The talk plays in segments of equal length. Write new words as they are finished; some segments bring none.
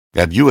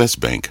At U.S.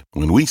 Bank,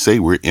 when we say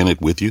we're in it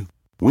with you,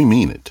 we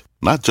mean it.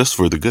 Not just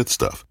for the good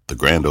stuff, the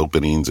grand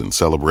openings and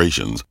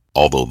celebrations,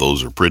 although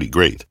those are pretty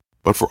great,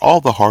 but for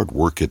all the hard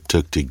work it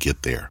took to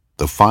get there.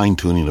 The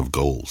fine-tuning of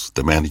goals,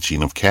 the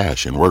managing of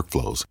cash and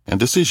workflows, and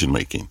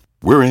decision-making.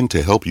 We're in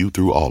to help you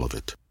through all of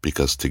it,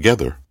 because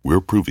together, we're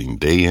proving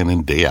day in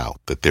and day out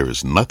that there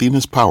is nothing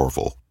as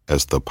powerful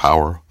as the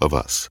power of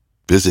us.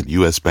 Visit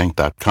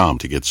usbank.com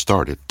to get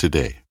started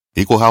today.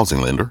 Equal housing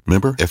lender,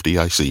 member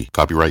FDIC,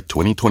 copyright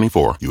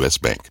 2024, U.S.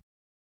 Bank.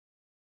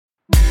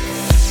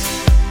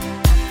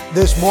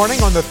 This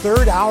morning on the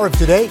third hour of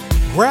Today,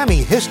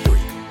 Grammy history.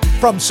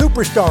 From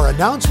superstar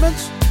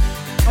announcements.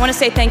 I want to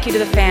say thank you to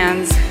the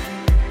fans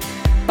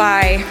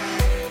by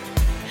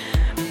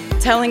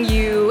telling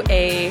you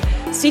a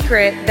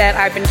secret that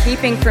I've been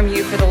keeping from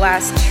you for the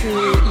last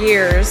 2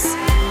 years.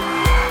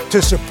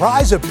 To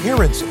surprise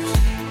appearances,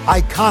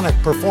 iconic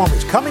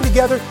performers coming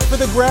together for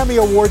the Grammy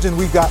Awards, and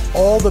we've got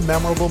all the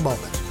memorable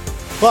moments.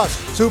 Plus,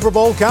 Super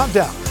Bowl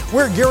countdown.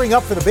 We're gearing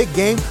up for the big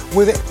game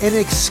with an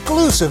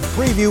exclusive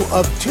preview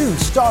of 2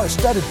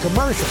 star-studded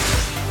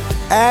commercials.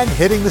 And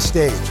hitting the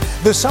stage,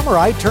 the summer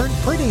I turned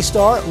pretty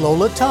star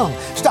Lola Tung,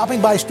 stopping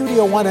by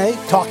Studio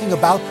 1A talking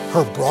about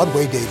her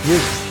Broadway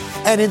debut.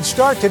 And in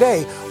Start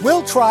Today,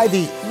 we'll try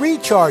the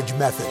recharge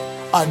method,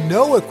 a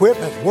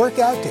no-equipment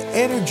workout to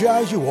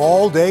energize you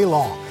all day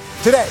long.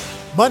 Today,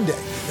 Monday,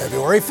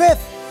 February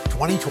 5th,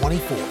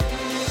 2024.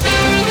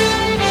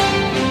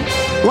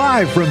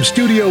 Live from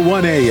Studio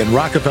 1A in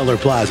Rockefeller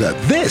Plaza,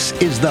 this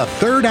is the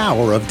third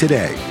hour of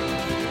Today.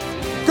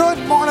 Good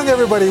morning,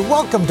 everybody.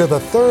 Welcome to the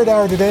third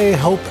hour today.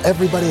 Hope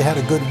everybody had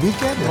a good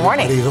weekend. Good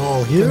morning. Everybody's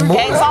all here. Good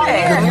morning. All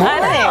here. Good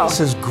morning. I know. This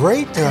is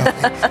great.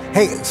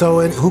 Hey,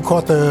 so who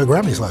caught the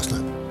Grammys last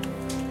night?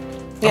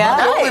 Yeah,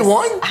 the only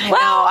one. I know.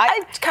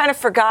 I kind of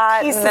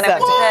forgot. And then I went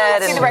to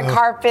bed and see the red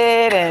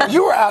carpet. And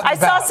you were out. I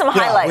saw some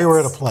highlights. We were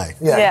at a play.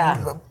 Yeah.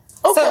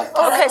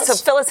 Okay. So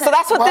fill us in. So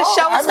that's what this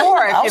show is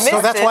for. If you missed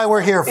so that's why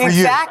we're here for you.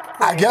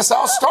 Exactly. I guess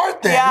I'll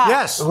start then. Yeah.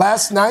 Yes.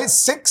 Last night,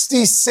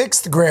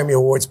 66th Grammy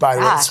Awards, by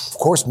the way. It's, of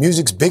course,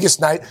 music's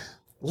biggest night.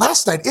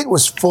 Last night, it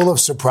was full of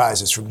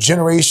surprises, from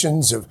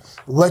generations of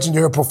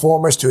legendary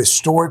performers to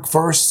historic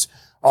firsts.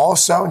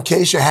 Also, in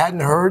case you hadn't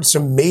heard,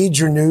 some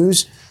major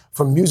news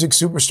from music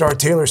superstar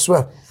Taylor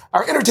Swift.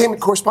 Our entertainment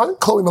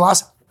correspondent, Chloe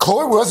Melas.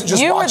 Chloe wasn't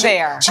just you watching. You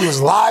were there. She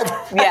was live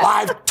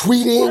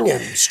tweeting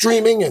and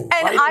streaming and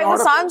I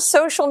was on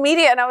social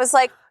media and I was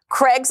like,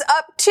 Craig's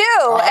up too.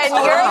 And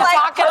you're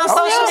like talking on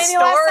social media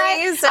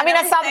stories. I mean,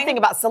 I saw the thing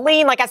about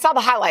Celine. Like, I saw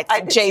the highlights.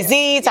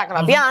 Jay-Z talking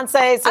about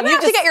Beyonce. So I'm going to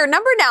have to get your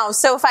number now.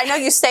 So if I know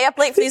you stay up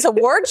late for these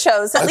award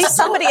shows, at least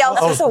somebody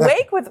else is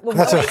awake with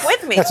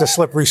me. That's a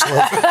slippery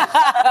slope.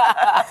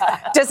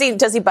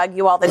 Does he bug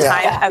you all the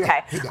time? Yeah.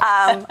 Okay.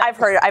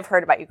 I've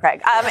heard about you,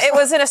 Craig. It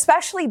was an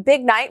especially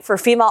big night for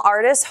female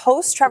artists.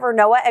 Host Trevor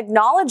Noah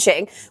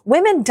acknowledging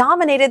women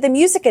dominated the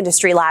music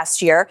industry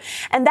last year.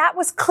 And that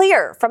was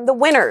clear from the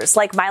winners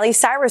like Miley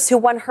Cyrus, who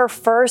won her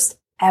first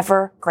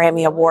ever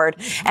Grammy Award,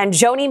 and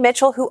Joni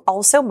Mitchell, who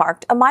also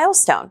marked a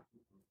milestone.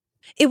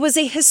 It was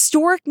a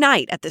historic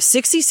night at the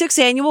 66th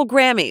Annual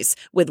Grammys,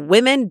 with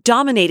women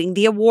dominating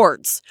the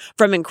awards.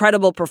 From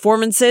incredible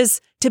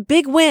performances to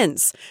big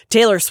wins,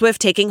 Taylor Swift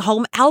taking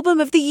home Album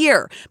of the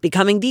Year,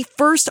 becoming the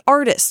first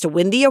artist to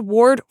win the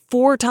award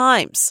 4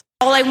 times.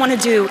 All I want to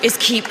do is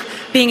keep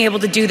being able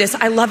to do this.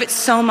 I love it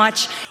so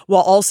much.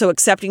 While also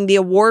accepting the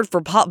award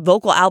for Pop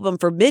Vocal Album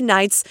for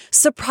Midnights,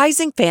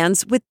 surprising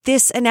fans with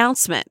this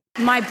announcement.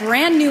 My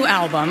brand new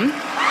album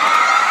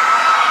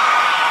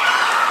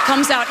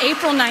comes out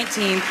April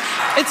 19th.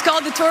 It's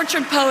called The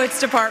Tortured Poets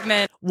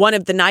Department. One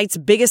of the night's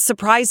biggest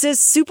surprises,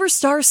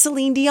 superstar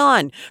Celine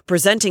Dion,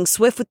 presenting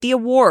Swift with the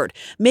award,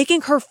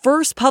 making her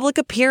first public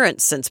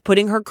appearance since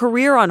putting her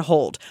career on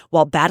hold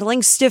while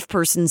battling stiff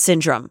person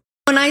syndrome.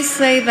 When I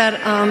say that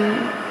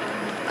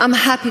I'm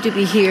happy to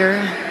be here,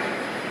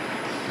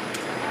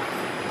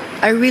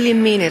 I really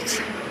mean it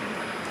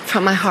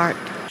from my heart.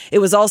 It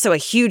was also a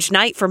huge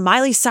night for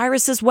Miley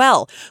Cyrus as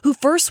well, who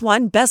first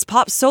won Best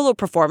Pop Solo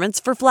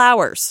Performance for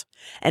Flowers,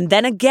 and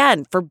then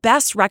again for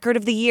Best Record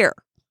of the Year.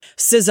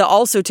 SZA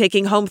also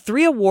taking home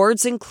 3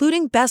 awards,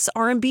 including Best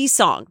R&B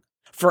Song.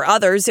 For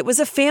others, it was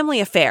a family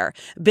affair.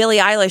 Billie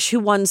Eilish, who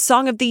won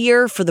Song of the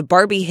Year for the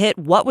Barbie hit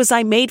What Was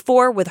I Made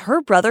For with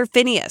her brother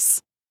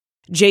Phineas.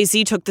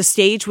 Jay-Z took the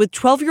stage with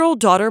 12-year-old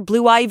daughter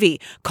Blue Ivy,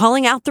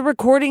 calling out the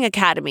Recording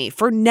Academy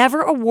for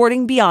never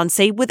awarding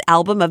Beyoncé with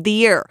Album of the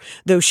Year,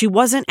 though she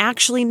wasn't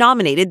actually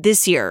nominated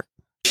this year.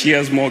 She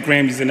has more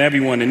Grammys than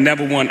everyone and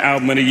never won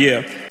Album of the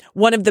Year.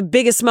 One of the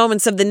biggest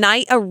moments of the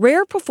night, a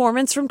rare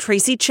performance from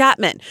Tracy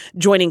Chapman,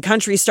 joining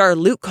country star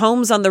Luke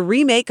Combs on the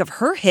remake of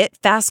her hit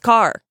Fast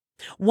Car.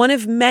 One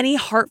of many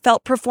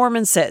heartfelt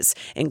performances,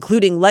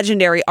 including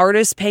legendary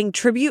artists paying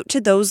tribute to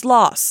those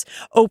lost.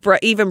 Oprah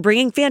even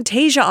bringing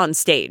Fantasia on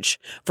stage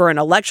for an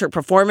electric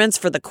performance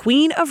for the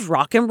Queen of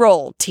Rock and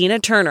Roll, Tina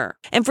Turner.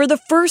 And for the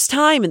first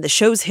time in the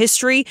show's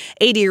history,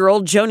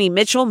 80-year-old Joni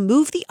Mitchell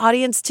moved the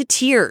audience to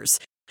tears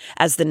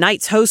as the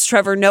night's host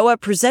Trevor Noah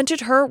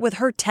presented her with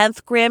her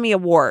 10th Grammy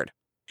Award.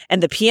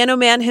 And the piano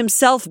man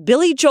himself,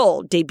 Billy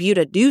Joel, debuted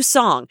a new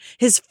song,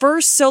 his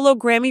first solo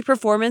Grammy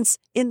performance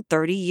in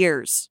 30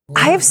 years.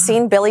 I have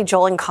seen Billy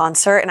Joel in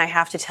concert, and I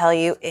have to tell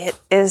you, it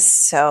is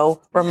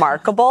so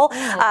remarkable.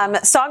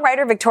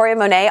 Songwriter Victoria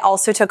Monet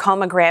also took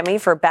home a Grammy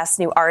for Best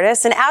New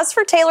Artist. And as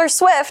for Taylor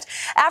Swift,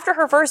 after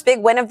her first big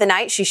win of the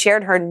night, she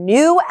shared her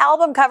new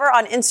album cover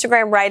on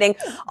Instagram, writing,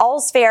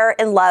 "All's fair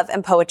in love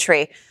and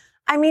poetry."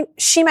 I mean,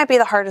 she might be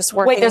the hardest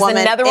working woman. Wait,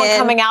 there's another one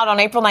coming out on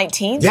April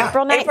 19th? Yeah.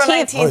 April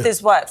 19th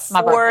is what?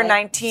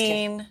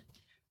 4/19?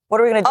 What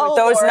are we going to do with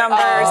those numbers?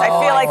 I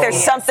feel like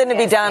there's something to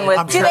be done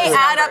with. Do they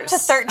add up to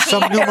 13?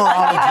 Some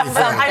numerology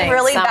thing. I'm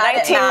really bad at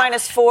 19 math.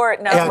 minus 4.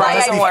 No, Yeah,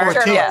 that doesn't work.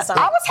 14. Yeah.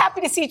 I was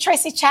happy to see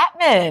Tracy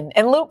Chapman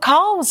and Luke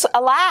Combs,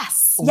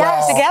 alas,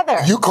 together.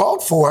 You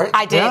called for it.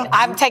 I did. Yeah.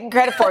 I'm taking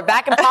credit for it.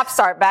 Back in Pop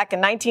Start, back in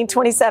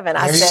 1927,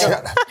 I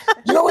said.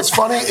 You know what's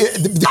funny?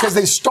 Because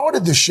they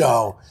started the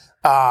show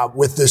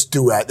with this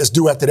duet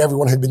that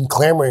everyone had been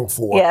clamoring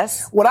for.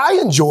 Yes. What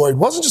I enjoyed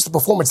wasn't just the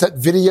performance, that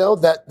video,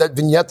 that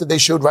vignette that they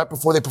showed right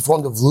before they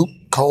performed of Luke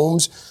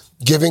Combs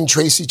giving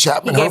Tracy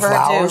Chapman her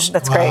flowers.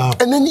 That's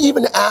great. And then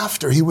even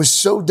after, he was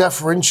so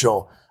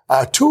deferential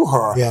to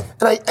her. Yeah.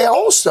 And I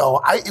also,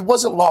 it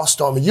wasn't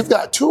lost on me. You've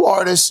got two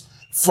artists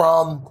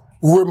from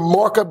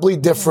remarkably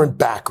different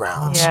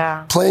backgrounds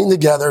playing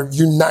together,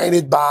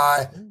 united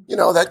by,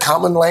 that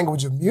common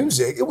language of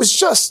music. It was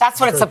just... That's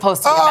what it's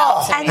supposed to be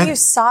about. And you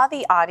saw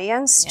the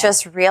audience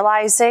just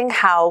realizing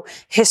how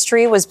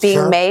history was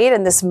being made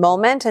in this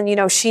moment.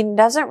 And, she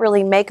doesn't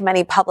really make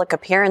many public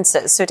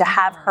appearances. So to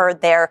have her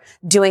there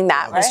doing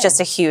that was just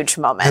a huge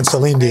moment. And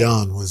Celine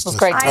Dion was just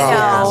great.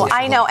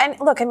 I know. And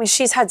look,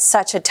 she's had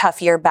such a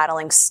tough year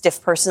battling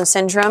stiff person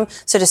syndrome.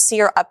 So to see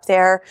her up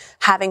there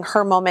having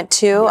her moment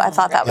too, I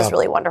thought that was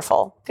really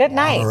wonderful. Good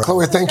night. Right.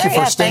 Chloe, thank you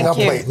for staying up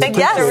late. Thank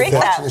you for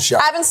watching the show.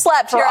 I haven't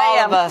slept. Here I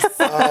am.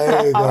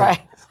 There you go. All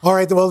right. All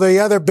right. Well, the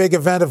other big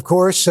event, of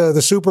course, the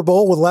Super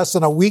Bowl, with less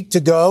than a week to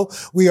go.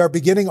 We are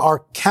beginning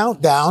our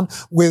countdown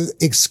with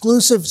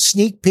exclusive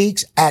sneak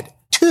peeks at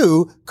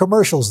 2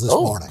 commercials this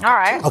morning. All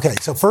right. Okay.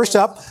 So first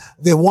up,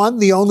 the one,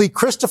 the only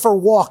Christopher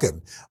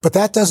Walken. But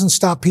that doesn't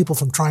stop people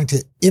from trying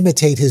to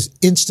imitate his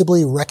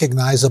instantly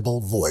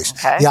recognizable voice.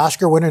 Okay. The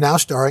Oscar winner now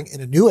starring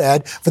in a new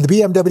ad for the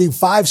BMW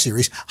 5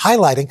 Series,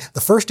 highlighting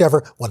the first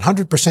ever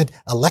 100%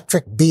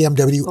 electric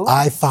BMW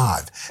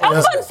i5.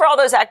 How fun for all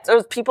those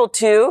people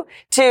to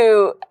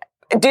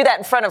do that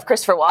in front of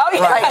Christopher Walken.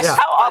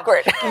 How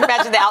awkward.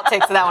 Imagine the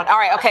outtakes of that one. All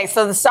right. Okay.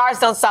 So the stars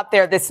don't stop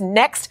there. This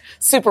next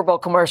Super Bowl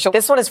commercial,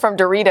 this one is from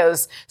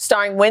Doritos,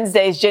 starring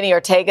Wednesday's Jenny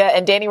Ortega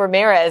and Danny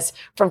Ramirez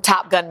from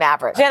Top Gun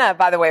Maverick. Jenna,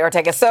 by the way,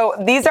 Ortega. So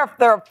there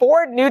are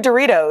 4 new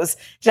Doritos.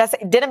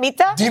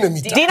 Dinamita.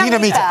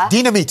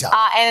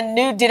 And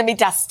new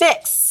Dinamita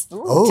sticks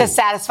to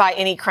satisfy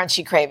any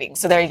crunchy craving.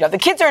 So there you go. The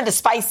kids are into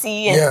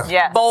spicy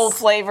and bold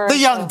flavors. The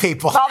young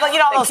people. All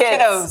those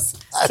kiddos.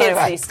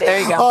 Kids. There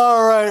you go.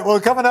 All right.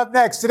 Well, coming up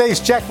next, today's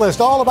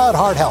checklist, all about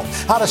heart health,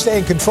 how to stay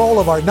in control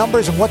of our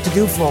numbers and what to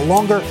do for a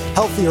longer,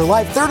 healthier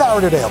life. Third hour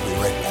today. I'll be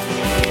right back.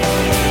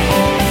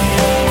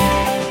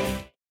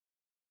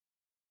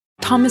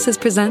 Thomas's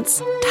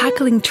presents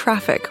Tackling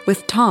Traffic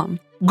with Tom.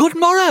 Good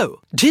morrow!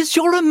 'Tis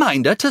your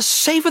reminder to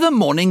savour the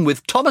morning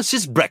with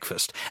Thomas's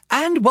breakfast.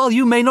 And while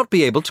you may not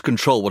be able to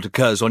control what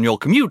occurs on your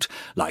commute,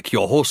 like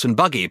your horse and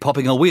buggy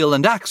popping a wheel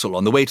and axle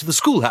on the way to the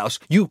schoolhouse,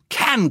 you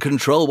can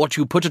control what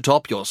you put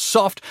atop your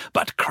soft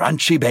but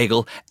crunchy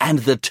bagel and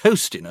the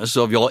toastiness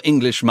of your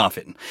English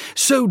muffin.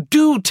 So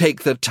do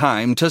take the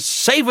time to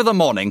savour the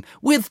morning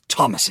with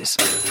Thomas's.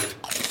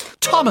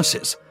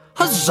 Thomas's.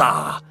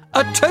 Huzzah!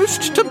 A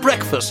toast to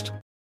breakfast.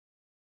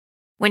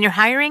 When you're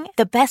hiring,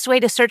 the best way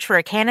to search for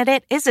a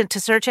candidate isn't to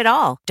search at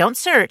all. Don't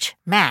search,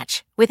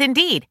 match with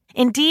Indeed.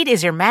 Indeed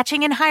is your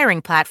matching and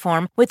hiring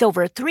platform with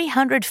over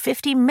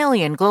 350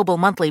 million global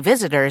monthly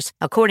visitors,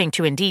 according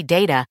to Indeed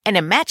data, and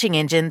a matching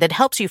engine that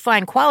helps you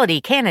find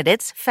quality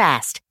candidates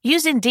fast.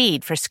 Use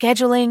Indeed for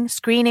scheduling,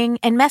 screening,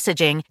 and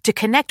messaging to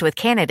connect with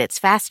candidates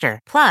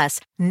faster. Plus,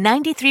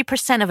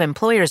 93% of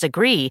employers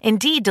agree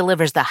Indeed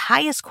delivers the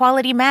highest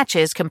quality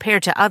matches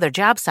compared to other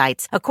job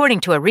sites, according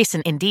to a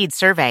recent Indeed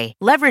survey.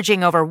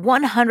 Leveraging over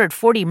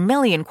 140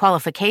 million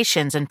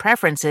qualifications and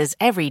preferences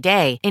every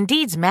day,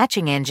 Indeed's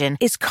matching engine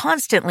is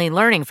constantly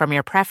learning from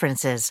your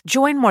preferences.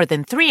 Join more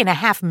than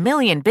 3.5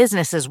 million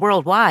businesses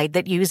worldwide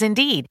that use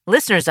Indeed.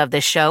 Listeners of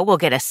this show will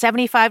get a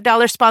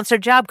 $75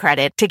 sponsored job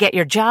credit to get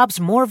your jobs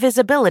more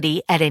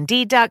visibility at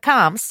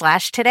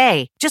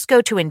Indeed.com/today. Just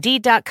go to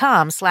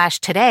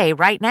Indeed.com/today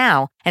right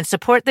now and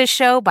support this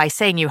show by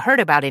saying you heard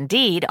about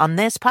Indeed on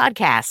this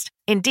podcast.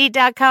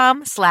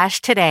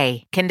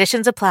 Indeed.com/today.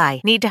 Conditions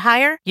apply. Need to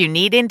hire? You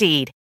need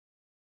Indeed.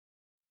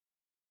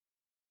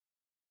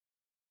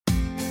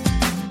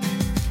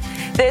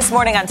 This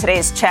morning on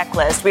today's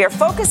checklist, we are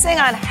focusing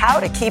on how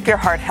to keep your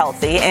heart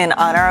healthy in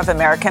honor of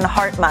American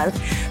Heart Month.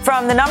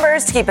 From the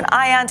numbers to keep an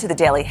eye on to the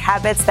daily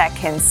habits that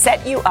can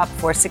set you up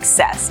for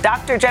success.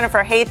 Dr.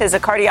 Jennifer Haythe is a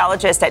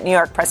cardiologist at New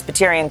York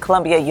Presbyterian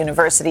Columbia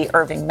University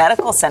Irving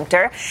Medical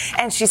Center,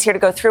 and she's here to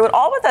go through it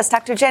all with us.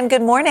 Dr. Jen,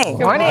 good morning.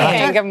 Good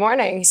morning. Good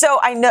morning. So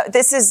I know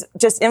this is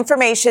just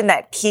information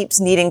that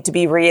keeps needing to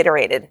be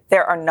reiterated.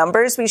 There are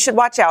numbers we should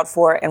watch out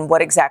for, and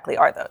what exactly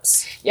are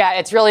those? Yeah,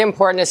 it's really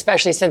important,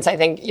 especially since I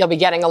think you'll be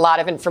getting a lot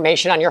of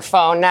information on your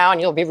phone now, and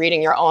you'll be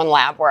reading your own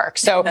lab work.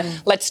 So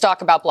let's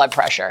talk about blood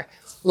pressure.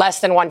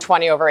 Less than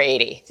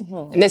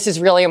 120/80. And this is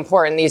really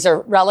important. These are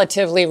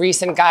relatively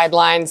recent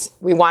guidelines.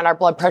 We want our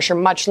blood pressure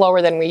much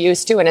lower than we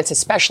used to, and it's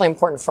especially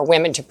important for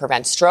women to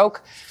prevent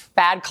stroke.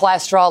 Bad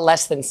cholesterol,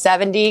 less than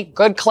 70.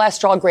 Good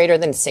cholesterol, greater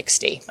than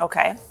 60.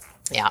 Okay.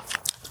 Yeah.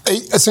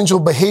 Essential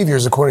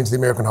behaviors, according to the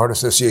American Heart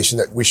Association,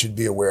 that we should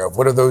be aware of.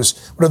 What are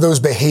those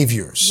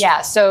behaviors?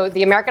 Yeah, so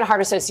the American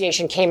Heart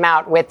Association came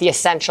out with the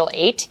Essential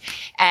 8.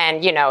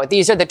 And,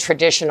 these are the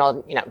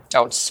traditional,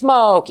 don't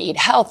smoke, eat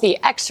healthy,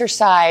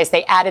 exercise.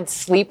 They added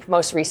sleep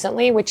most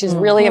recently, which is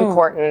really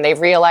important.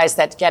 They've realized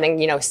that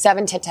getting,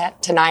 7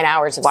 to 9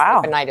 hours of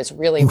sleep a night is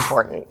really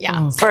important.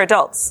 Yeah. For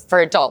adults.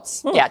 For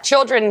adults. Yeah.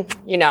 Children,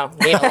 need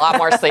a lot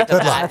more sleep than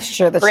that. That's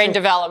true. Brain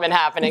development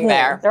happening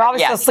there. They're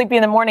always so sleepy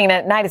in the morning, and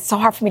at night it's so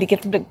hard for me to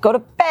get them to go to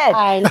bed.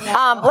 I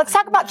know. Let's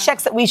talk about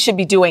checks that we should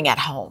be doing at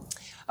home.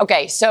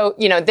 Okay, so,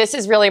 this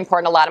is really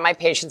important. A lot of my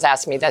patients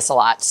ask me this a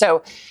lot.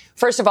 So,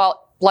 first of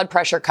all, blood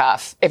pressure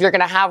cuff. If you're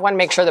going to have one,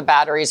 make sure the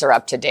batteries are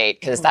up to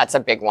date, because that's a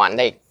big one.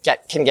 They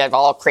can give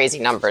all crazy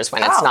numbers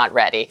when it's not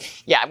ready.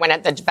 Yeah, when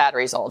the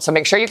battery's old. So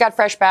make sure you got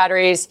fresh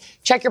batteries.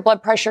 Check your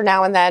blood pressure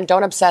now and then.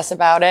 Don't obsess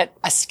about it.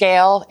 A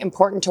scale,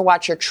 important to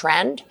watch your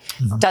trend.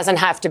 Doesn't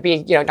have to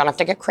be, don't have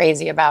to get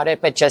crazy about it,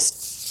 but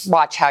just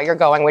watch how you're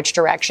going, which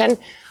direction.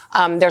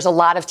 There's a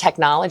lot of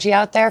technology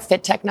out there,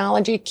 fit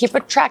technology. Keep a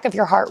track of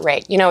your heart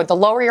rate. The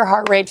lower your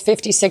heart rate,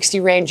 50, 60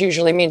 range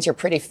usually means you're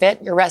pretty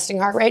fit, your resting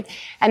heart rate.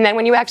 And then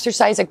when you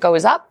exercise, it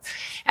goes up,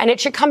 and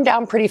it should come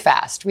down pretty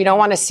fast. We don't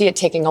want to see it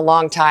taking a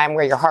long time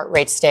where your heart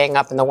rate's staying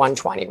up in the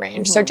 120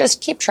 range. So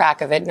just keep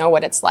track of it, know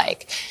what it's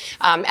like.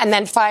 And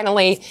then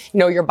finally,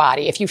 know your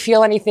body. If you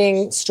feel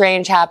anything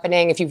strange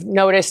happening, if you've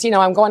noticed,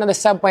 I'm going to the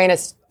subway and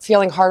it's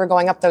feeling harder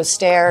going up those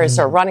stairs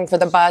or running for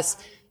the bus,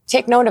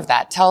 take note of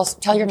that. Tell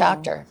your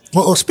doctor.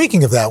 Well,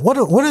 speaking of that, what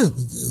are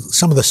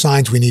some of the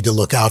signs we need to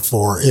look out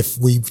for if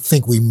we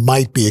think we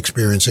might be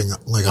experiencing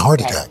like a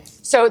heart attack?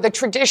 So the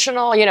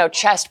traditional,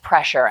 chest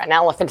pressure, an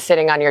elephant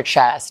sitting on your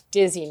chest,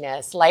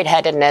 dizziness,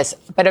 lightheadedness,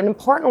 but an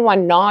important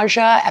one,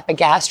 nausea,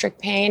 epigastric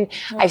pain.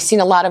 I've seen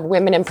a lot of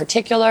women in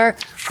particular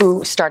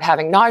who start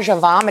having nausea,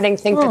 vomiting,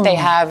 think that they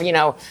have,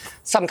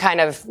 some kind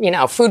of,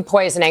 food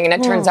poisoning, and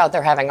it turns out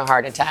they're having a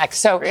heart attack.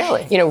 So,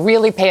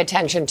 really pay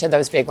attention to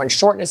those big ones.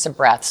 Shortness of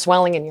breath,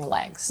 swelling in your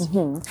legs.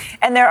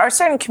 And there are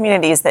certain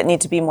communities that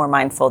need to be more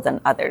mindful than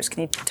others.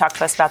 Can you talk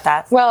to us about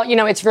that? Well,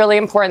 it's really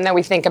important that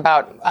we think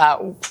about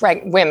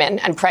women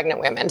and pregnant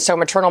women. So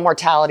maternal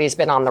mortality has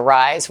been on the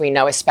rise, we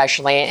know,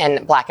 especially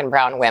in Black and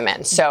brown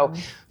women. So,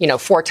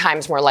 4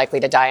 times more likely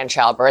to die in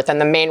childbirth.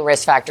 And the main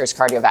risk factor is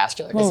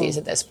cardiovascular disease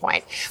at this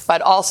point.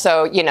 But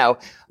also,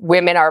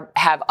 women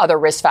have other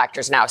risk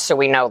factors now. So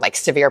we know, like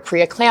severe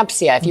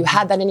preeclampsia. If you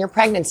had that in your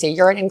pregnancy,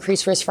 you're at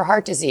increased risk for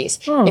heart disease.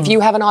 If you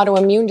have an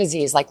autoimmune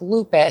disease like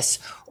lupus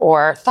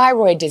or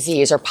thyroid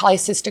disease or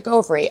polycystic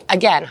ovary,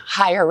 again,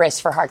 higher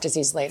risk for heart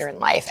disease later in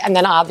life. And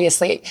then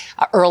obviously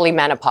early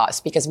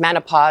menopause, because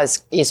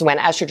menopause is when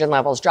estrogen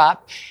levels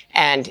drop.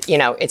 And,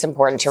 it's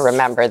important to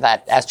remember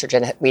that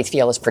estrogen, we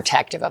feel, is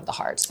protective of the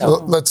heart. So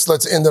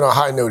let's end on a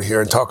high note here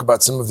and talk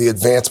about some of the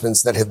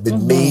advancements that have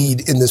been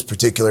made in this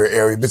particular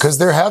area, because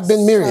there have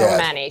been myriad. So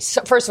many.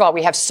 So first of all,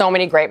 we have so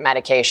many great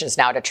medications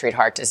now to treat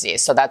heart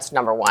disease. So that's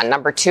number one.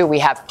 Number two, we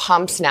have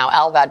pumps now,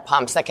 LVAD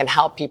pumps, that can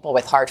help people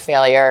with heart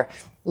failure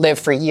live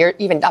for years,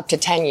 even up to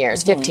 10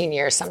 years, 15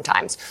 years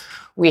sometimes.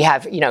 We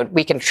have,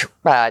 we can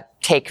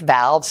take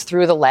valves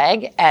through the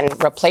leg and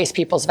replace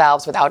people's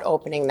valves without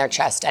opening their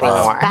chest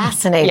anymore.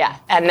 Fascinating. Yeah.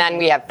 And then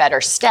we have better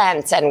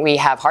stents, and we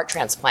have heart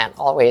transplant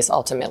always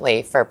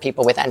ultimately for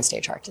people with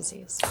end-stage heart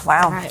disease.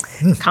 Wow. Right.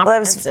 Well, that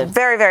was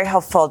very, very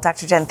helpful.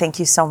 Dr. Jen, thank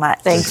you so much.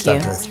 Thank you.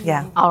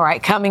 Yeah. All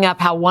right. Coming up,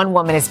 how one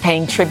woman is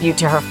paying tribute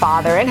to her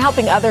father and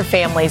helping other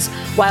families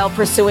while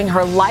pursuing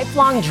her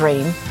lifelong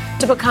dream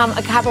to become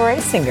a cabaret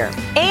singer.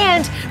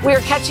 And we are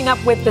catching up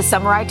with the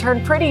Summer I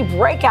Turned Pretty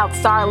breakout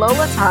star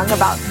Lola Tung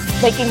about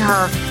making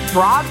her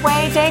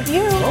Broadway debut.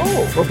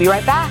 Oh, we'll be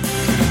right back.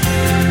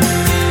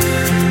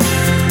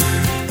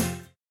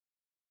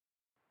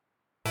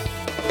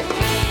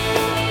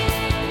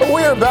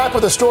 We are back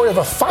with a story of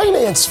a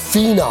finance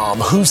phenom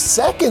whose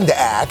second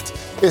act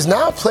is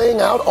now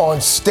playing out on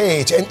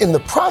stage. And in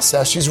the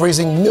process, she's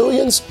raising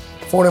millions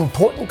for an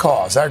important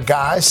cause. Our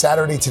guy,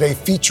 Saturday Today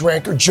feature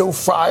anchor Joe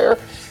Fryer,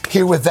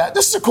 here with that.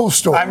 This is a cool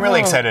story. I'm really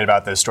excited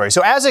about this story.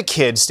 So as a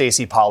kid,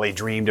 Stacey Polly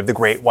dreamed of the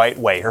Great White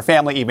Way. Her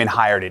family even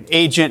hired an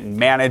agent and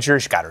manager.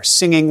 She got her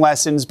singing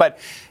lessons, but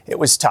it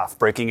was tough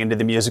breaking into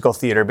the musical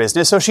theater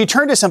business. So she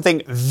turned to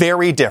something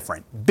very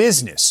different: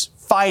 business.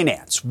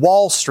 finance,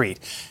 Wall Street.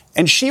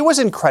 And she was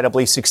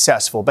incredibly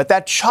successful, but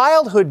that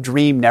childhood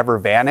dream never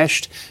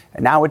vanished,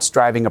 and now it's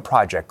driving a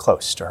project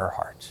close to her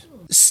heart.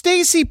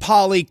 Stacey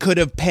Polly could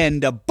have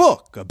penned a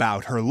book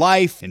about her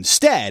life.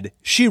 Instead,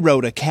 she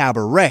wrote a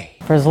cabaret.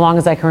 For as long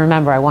as I can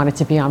remember, I wanted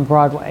to be on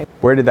Broadway.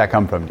 Where did that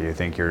come from, do you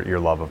think, your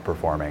love of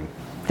performing?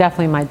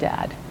 Definitely my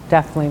dad.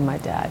 Definitely my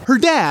dad. Her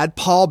dad,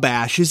 Paul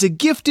Bash, is a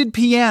gifted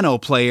piano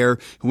player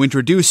who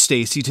introduced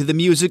Stacey to the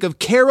music of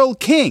Carole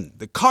King,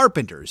 the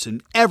Carpenters,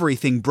 and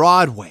everything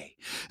Broadway.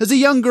 As a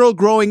young girl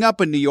growing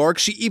up in New York,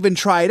 she even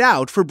tried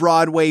out for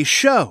Broadway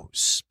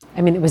shows.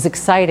 I mean, it was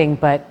exciting,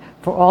 but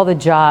for all the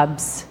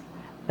jobs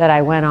that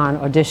I went on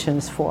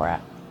auditions for,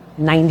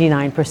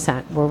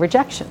 99% were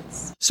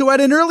rejections. So at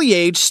an early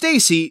age,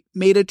 Stacey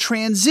made a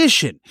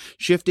transition,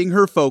 shifting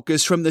her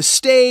focus from the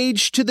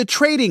stage to the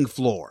trading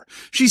floor.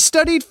 She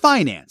studied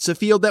finance, a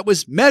field that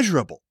was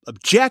measurable,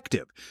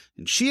 objective,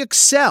 and she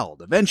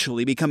excelled,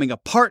 eventually becoming a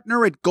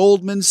partner at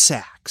Goldman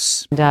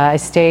Sachs. And, I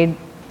stayed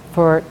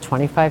for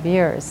 25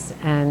 years,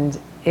 and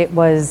it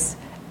was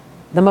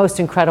the most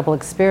incredible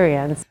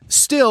experience.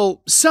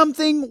 Still,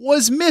 something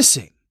was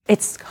missing.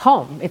 It's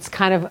home. It's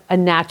kind of a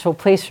natural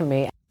place for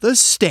me. The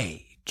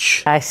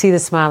stage. I see the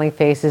smiling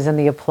faces and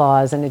the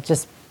applause, and it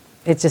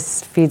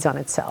just feeds on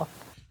itself.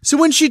 So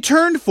when she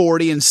turned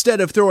 40, instead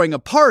of throwing a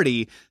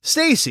party,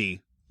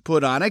 Stacey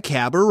put on a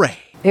cabaret.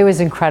 It was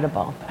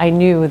incredible. I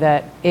knew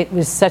that it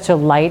was such a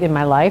light in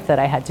my life that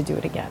I had to do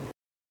it again.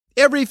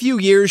 Every few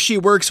years, she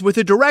works with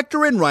a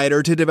director and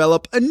writer to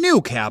develop a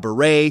new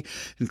cabaret,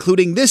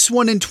 including this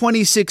one in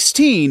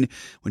 2016,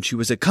 when she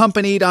was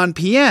accompanied on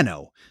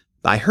piano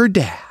by her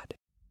dad.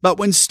 But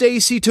when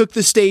Stacey took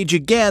the stage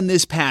again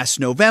this past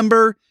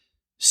November,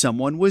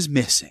 someone was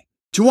missing.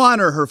 To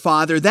honor her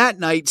father that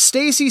night,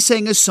 Stacey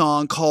sang a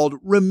song called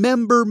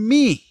Remember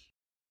Me.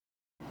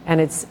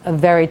 And it's a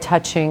very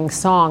touching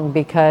song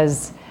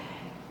because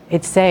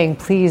it's saying,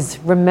 please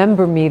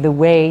remember me the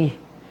way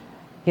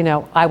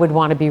I would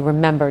want to be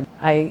remembered.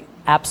 I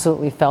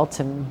absolutely felt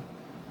him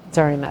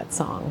during that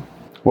song.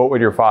 What would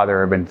your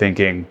father have been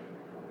thinking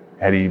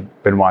had he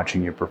been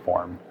watching you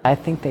perform? I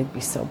think they'd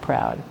be so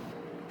proud.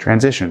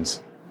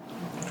 Transitions.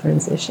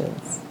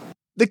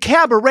 The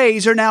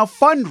cabarets are now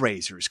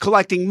fundraisers,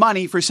 collecting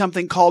money for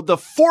something called the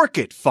Fork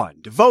It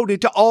Fund, devoted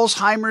to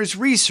Alzheimer's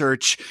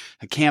research,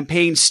 a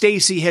campaign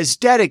Stacey has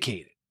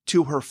dedicated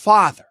to her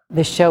father.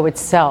 The show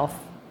itself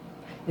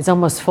is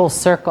almost full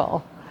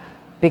circle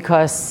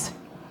because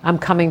I'm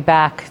coming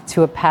back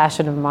to a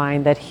passion of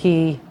mine that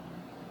he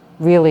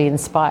really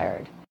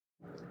inspired.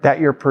 That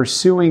you're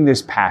pursuing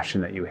this passion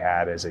that you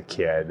had as a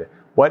kid,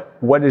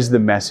 what is the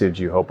message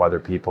you hope other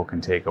people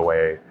can take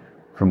away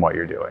from what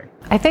you're doing?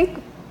 I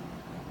think,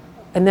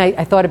 and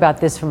I thought about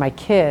this for my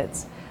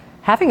kids,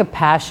 having a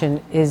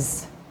passion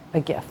is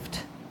a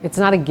gift. It's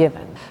not a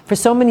given. For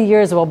so many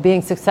years while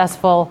being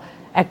successful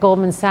at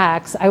Goldman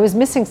Sachs, I was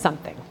missing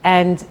something.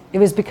 And it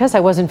was because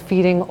I wasn't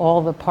feeding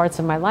all the parts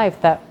of my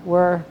life that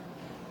were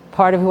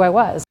part of who I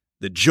was.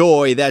 The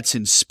joy that's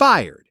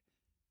inspired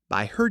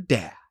by her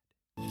dad.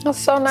 That's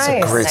so nice.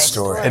 It's a great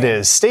story. It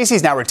is.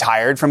 Stacey's now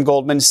retired from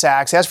Goldman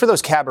Sachs. As for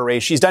those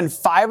cabarets, she's done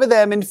 5 of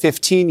them in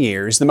 15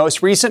 years. The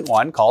most recent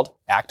one, called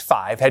Act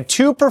 5, had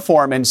 2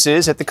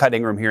 performances at the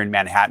Cutting Room here in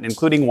Manhattan,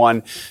 including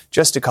one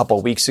just a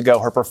couple weeks ago.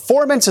 Her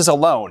performances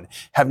alone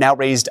have now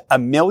raised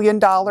 $1 million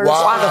for the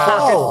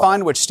Fork It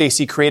Fund, which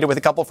Stacey created with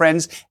a couple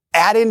friends.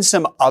 Add in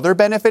some other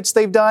benefits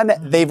they've done,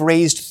 they've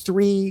raised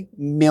 $3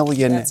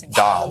 million.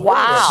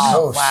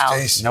 Wow.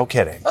 Stacey. No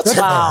kidding. That's good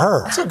for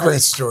her. That's a great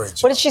story.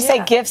 What did she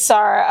say? Gifts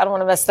are, I don't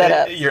want to mess that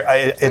up. Your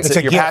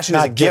passion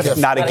is a gift,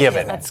 not a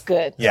given. That's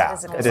good. Yeah,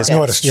 it is. You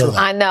know what, it's true.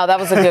 I know. That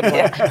was a good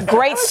one.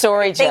 Great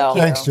story, Jill.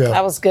 Thanks, Jill.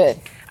 That was good.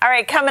 All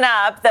right, coming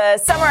up, the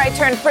Summer I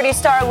Turned Pretty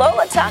star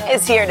Lola Tung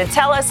is here to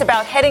tell us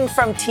about heading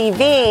from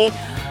TV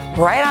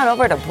right on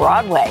over to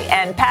Broadway.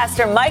 And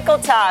Pastor Michael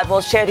Todd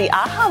will share the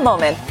aha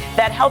moment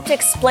that helped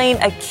explain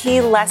a key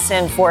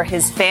lesson for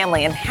his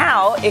family and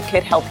how it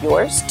could help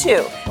yours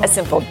too. A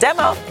simple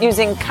demo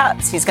using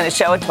cups. He's going to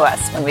show it to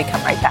us when we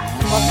come right back.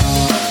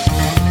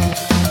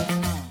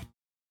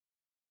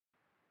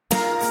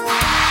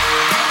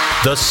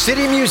 The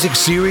City Music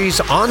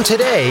Series on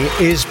Today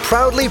is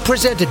proudly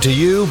presented to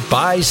you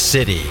by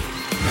Citi.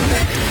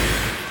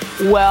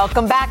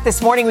 Welcome back. This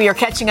morning we are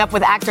catching up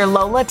with actor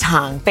Lola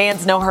Tung.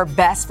 Fans know her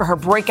best for her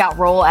breakout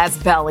role as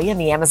Belly in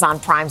the Amazon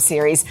Prime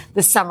series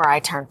The Summer I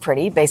Turned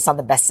Pretty, based on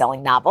the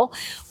best-selling novel.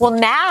 Well,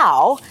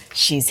 now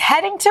she's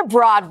heading to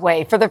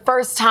Broadway for the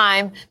first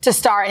time to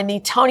star in the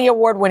Tony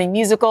Award-winning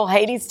musical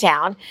Haythe's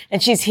Town,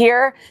 and she's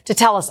here to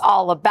tell us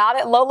all about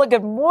it. Lola,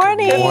 good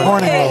morning. Good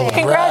morning, Lola.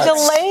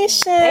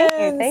 Congratulations.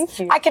 Thank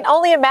you. I can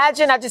only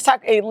imagine. I just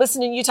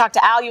listening to you talk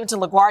to Al. You went to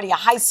LaGuardia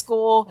High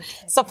School.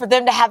 So for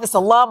them to have this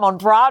alum on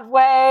Broadway.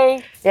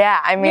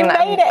 Yeah, I mean,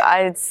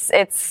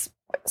 it's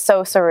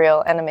so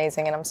surreal and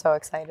amazing, and I'm so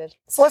excited.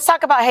 So let's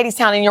talk about Haythe's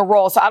Town and your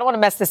role. So I don't want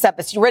to mess this up.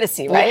 It's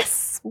Eurydice, right?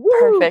 Yes,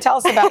 perfect. Tell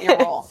us about your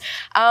role.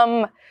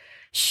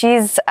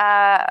 She's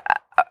a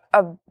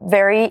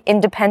very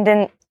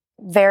independent,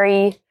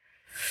 very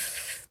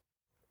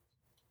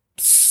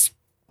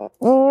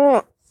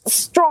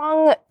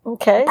strong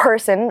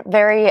person,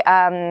 very,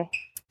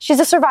 she's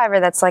a survivor.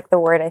 That's like the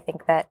word I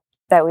think that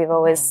we've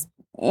always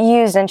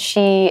used. And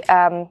she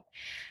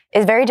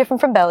is very different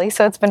from Belly.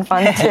 So it's been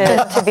fun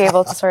to be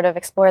able to sort of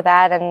explore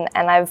that. And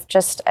I've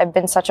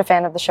been such a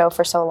fan of the show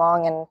for so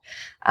long.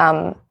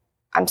 And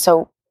I'm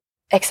so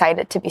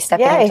excited to be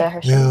stepping into her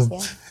shoes. Yeah.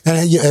 And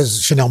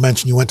as Chanel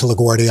mentioned, you went to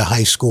LaGuardia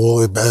High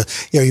School.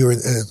 You were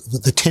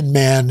the Tin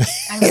Man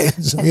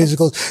in some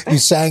musicals. You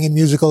sang in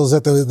musicals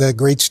at the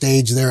great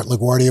stage there at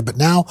LaGuardia. But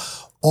now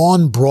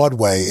on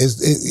Broadway,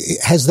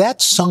 has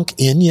that sunk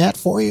in yet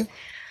for you?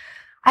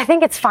 I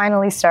think it's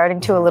finally starting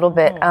to a little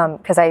bit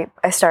because I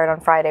started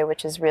on Friday,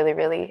 which is really,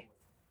 really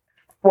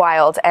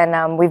wild.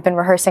 And we've been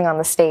rehearsing on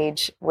the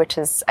stage, which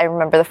is, I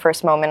remember the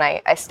first moment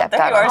I stepped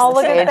out on the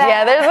stage.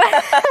 Yeah,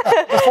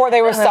 there's before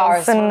they were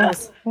stars. In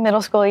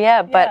middle school,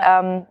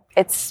 but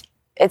it's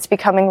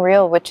becoming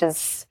real, which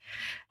is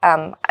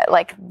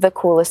like the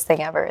coolest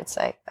thing ever. It's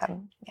like,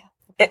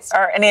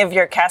 Are any of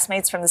your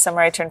castmates from The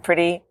Summer I Turned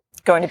Pretty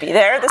going to be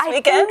there this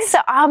weekend? I think so.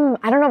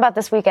 I don't know about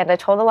this weekend. I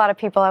told a lot of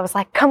people, I was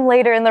like, come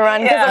later in the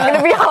run because I'm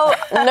going to be all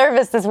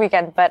nervous this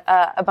weekend. But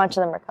a bunch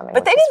of them are coming.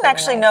 But they didn't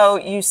actually know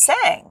you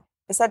sang.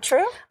 Is that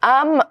true?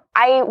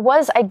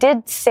 I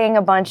did sing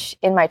a bunch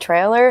in my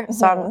trailer,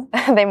 so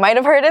they might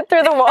have heard it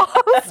through the walls.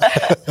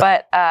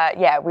 But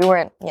we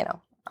weren't,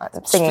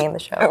 singing in the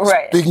show.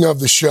 Right. Speaking of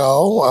the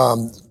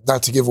show,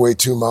 not to give away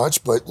too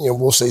much, but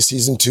we'll say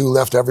season 2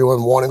 left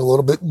everyone wanting a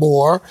little bit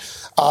more.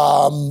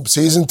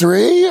 Season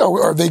 3,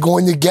 are they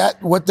going to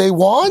get what they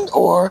want,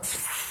 or?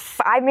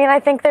 I mean, I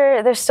think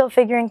they're still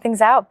figuring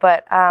things out,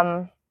 but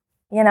I'm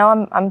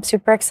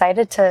super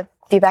excited to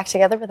be back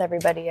together with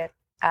everybody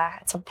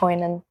at some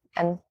point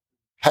and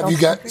have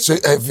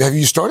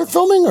you started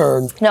filming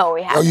or? No,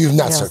 we haven't. Oh, you've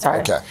not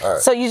started. Okay, all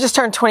right. So you just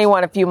turned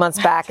 21 a few months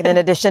back, and in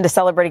addition to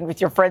celebrating with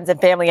your friends and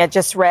family, I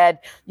just read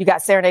you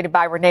got serenaded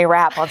by Renee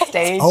Rapp on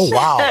stage. Oh,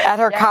 wow. At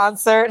her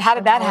concert. How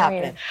did that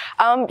happen?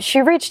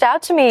 She reached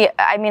out to me.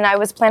 I mean, I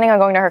was planning on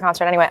going to her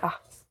concert anyway. Oh,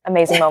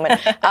 amazing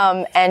moment.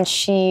 And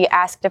she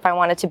asked if I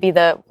wanted to be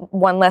the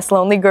one less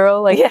lonely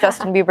girl, like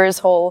Justin Bieber's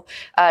whole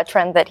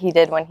trend that he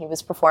did when he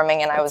was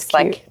performing. And I was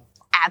like,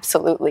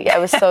 absolutely. I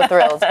was so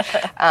thrilled.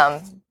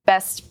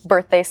 Best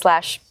birthday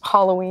 /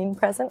 Halloween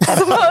present, I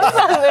suppose.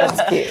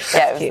 That's cute.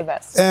 Yeah, it was the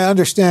best. I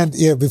understand,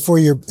 before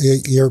your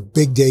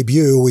big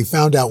debut, we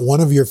found out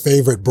one of your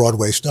favorite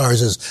Broadway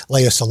stars is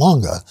Lea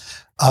Salonga.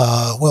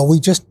 Well,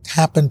 we just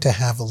happen to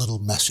have a little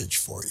message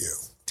for you.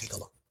 Take a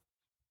look.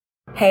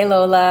 Hey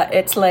Lola,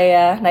 it's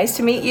Lea. Nice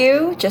to meet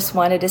you. Just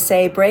wanted to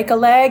say break a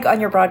leg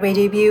on your Broadway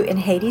debut in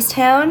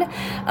Haydestown.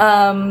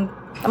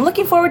 I'm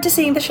looking forward to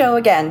seeing the show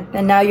again,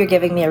 and now you're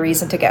giving me a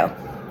reason to go.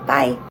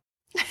 Bye.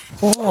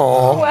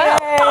 Oh,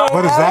 wow.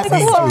 What does that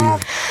mean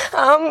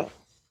to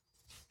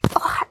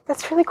you?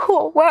 That's really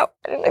cool. Wow,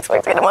 I didn't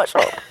expect to get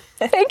emotional.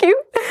 Thank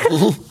you.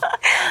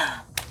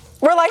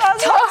 We're like, so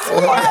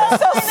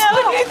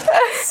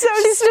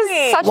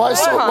sweet. Why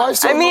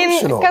so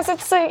emotional? Because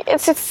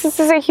this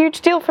is a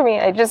huge deal for me.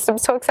 I'm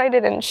so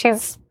excited, and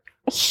she's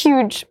a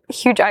huge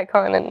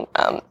icon, and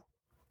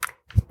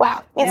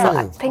wow, means a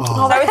lot. Thank you.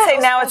 I would say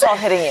now it's all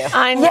hitting you.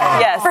 I know.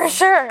 Yes, for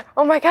sure.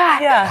 Oh my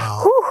God.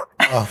 Yeah.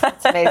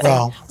 That's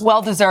amazing.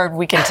 Well deserved,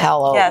 we can tell.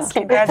 Lola. Yes,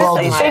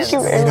 congratulations. Thank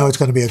you. You know it's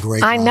going to be a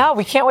great I know.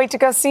 We can't wait to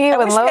go see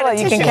you and Lola.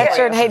 You can catch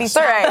her in Haythe.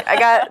 All right. I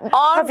got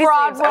on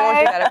Broadway. I won't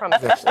do that, I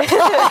promise.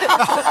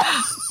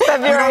 We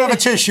don't have a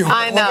tissue.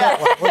 I know.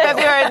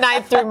 February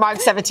 9th through March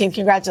 17th.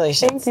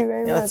 Congratulations. Thank you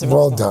very much.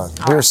 Well done.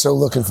 We're so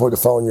looking forward to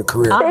following your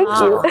career. Thank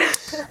you.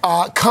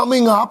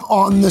 Coming up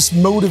on this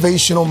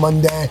Motivational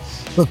Monday,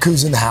 look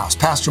who's in the house.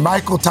 Pastor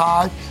Michael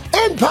Todd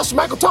and Pastor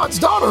Michael Todd's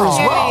daughter as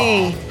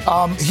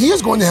well. He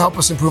is going to help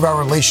us improve our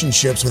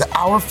relationships with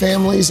our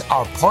families,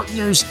 our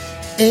partners,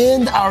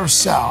 and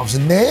ourselves.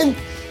 And then,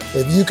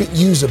 if you could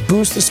use a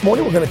boost this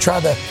morning, we're going to try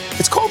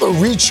it's called the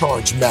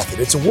recharge method.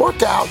 It's a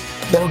workout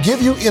that'll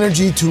give you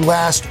energy to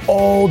last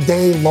all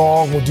day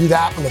long. We'll do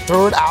that when the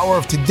third hour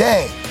of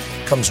today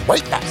comes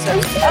right back.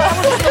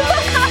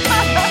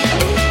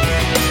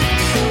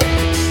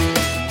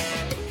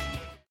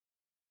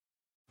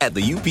 At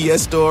the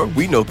UPS Store,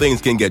 we know things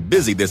can get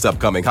busy this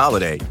upcoming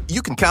holiday.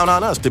 You can count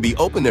on us to be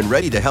open and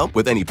ready to help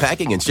with any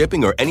packing and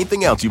shipping or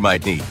anything else you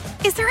might need.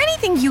 Is there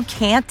anything you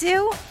can't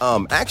do?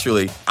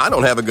 Actually, I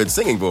don't have a good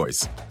singing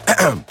voice.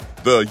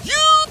 The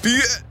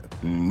UPS...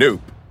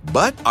 Nope.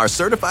 But our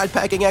certified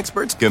packing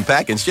experts can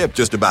pack and ship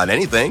just about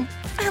anything.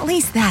 At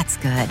least that's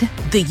good.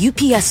 The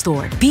UPS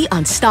Store. Be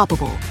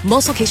unstoppable.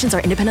 Most locations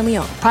are independently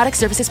owned. Product,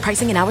 services,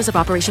 pricing, and hours of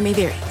operation may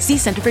vary. See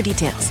Center for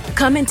details.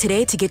 Come in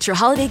today to get your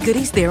holiday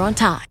goodies there on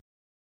time.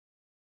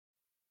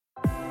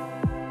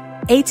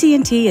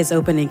 AT&T is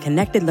opening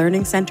connected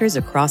learning centers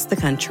across the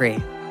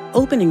country,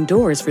 opening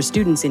doors for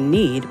students in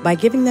need by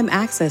giving them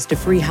access to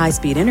free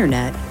high-speed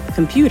internet,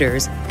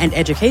 computers, and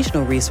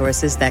educational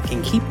resources that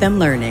can keep them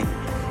learning.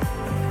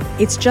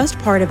 It's just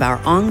part of our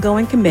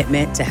ongoing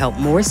commitment to help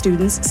more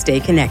students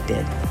stay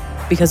connected.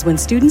 Because when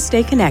students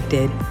stay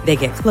connected, they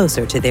get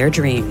closer to their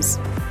dreams.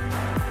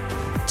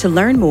 To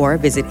learn more,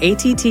 visit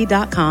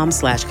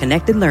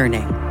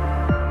att.com/connectedlearning.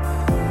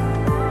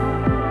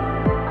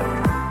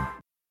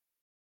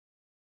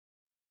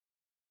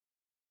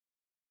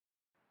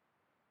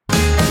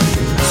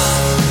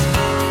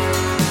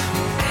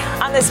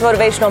 On this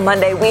Motivational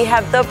Monday, we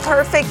have the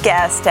perfect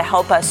guest to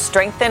help us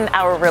strengthen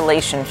our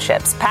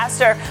relationships.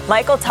 Pastor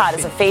Michael Todd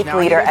is a faith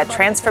leader at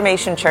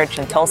Transformation Church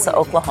in Tulsa,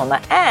 Oklahoma,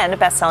 and a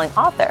best-selling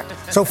author.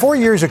 So 4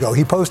 years ago,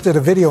 he posted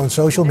a video on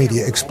social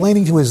media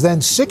explaining to his then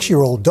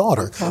 6-year-old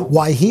daughter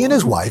why he and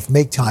his wife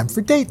make time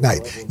for date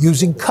night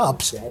using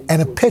cups and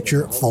a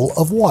pitcher full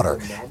of water.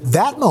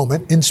 That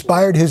moment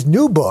inspired his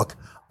new book,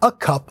 A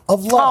Cup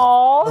of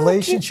Love,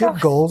 Relationship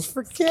Goals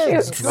for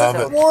Kids.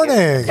 Good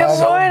morning. Good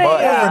morning.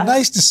 Oliver,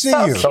 nice to see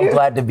you. So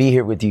glad to be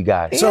here with you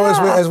guys. So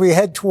as we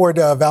head toward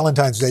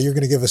Valentine's Day, you're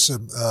going to give us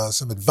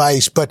some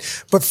advice. But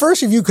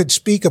first, if you could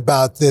speak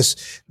about this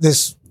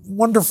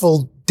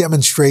wonderful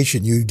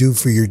demonstration you did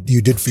for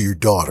your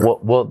daughter.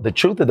 Well, the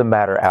truth of the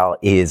matter, Al,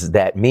 is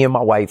that me and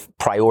my wife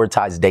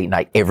prioritize date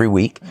night every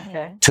week.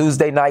 Okay.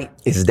 Tuesday night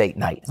is date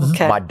night.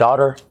 Okay. My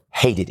daughter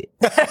hated it.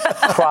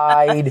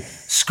 Cried,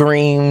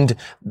 screamed,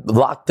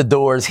 locked the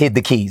doors, hid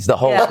the keys, the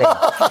whole thing.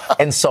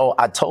 And so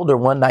I told her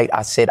one night,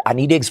 I said, I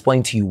need to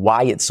explain to you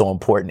why it's so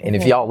important. And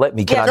if y'all let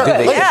me, can I do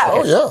this? Yeah.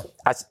 Oh, yeah.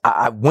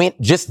 I went,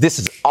 this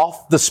is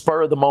off the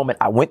spur of the moment.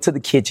 I went to the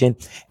kitchen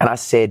and I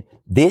said,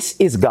 this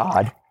is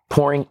God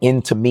pouring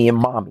into me and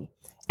mommy.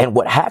 And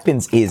what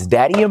happens is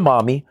daddy and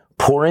mommy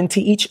pour into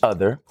each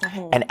other.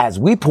 And as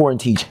we pour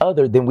into each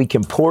other, then we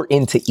can pour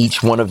into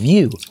each one of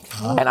you.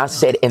 And I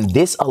said, and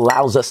this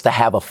allows us to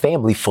have a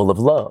family full of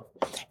love.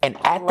 And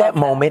at that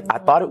moment, I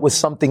thought it was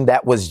something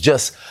that was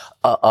just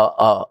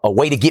a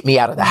way to get me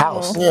out of the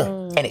house.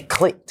 And it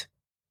clicked.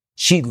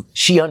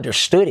 She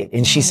understood it.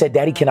 And she said,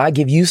 Daddy, can I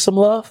give you some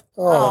love?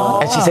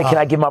 And she said, can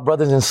I give my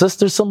brothers and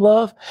sisters some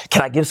love?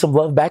 Can I give some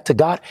love back to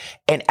God?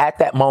 And at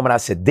that moment, I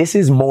said, this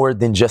is more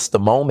than just a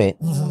moment.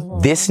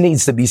 This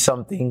needs to be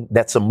something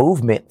that's a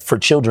movement for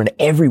children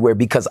everywhere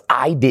because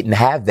I didn't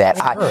have that.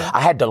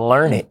 I had to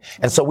learn it.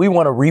 And so we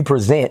want to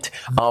represent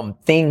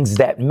things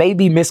that may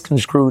be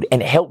misconstrued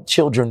and help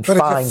children find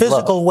love. But it's a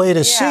physical way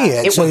to see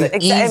it. It was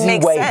an easy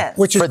way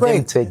which is for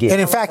them to get.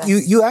 And in fact,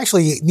 you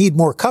actually need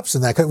more cups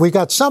than that because we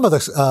got some of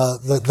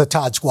the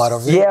Todd squad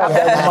over there. Yeah,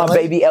 that's my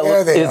baby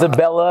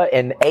Isabella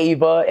and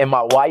Ava and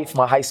my wife,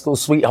 my high school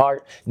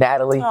sweetheart,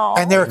 Natalie. Aww.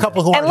 And there are a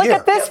couple who aren't here. And look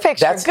at this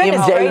picture. That's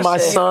MJ, my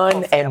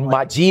son, and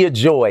my Gia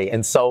Joy.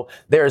 And so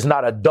there's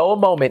not a dull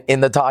moment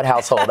in the Todd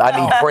household. I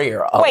need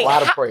prayer, a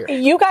lot of prayer.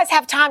 You guys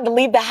have time to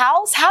leave the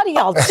house? How do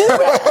y'all do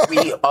that?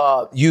 We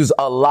use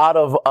a lot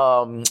of,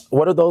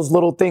 what are those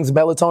little things,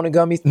 melatonin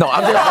gummies? No,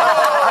 I'm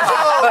just...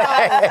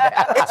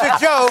 It's a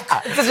joke.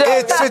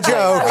 It's a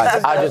joke.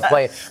 I'm just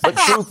playing. But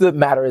truth of the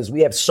matter is we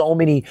have so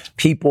many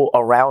people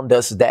around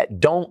us that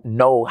don't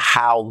know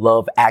how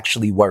love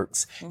actually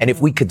works. And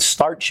if we could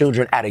start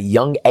children at a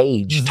young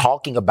age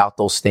talking about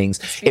those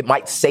things, it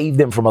might save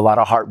them from a lot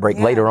of heartbreak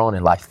later on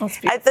in life.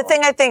 The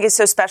thing I think is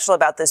so special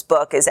about this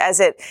book is as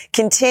it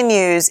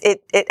continues,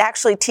 it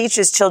actually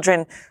teaches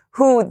children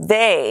who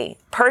they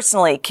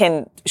personally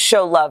can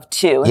show love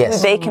to, and who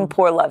they can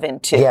pour love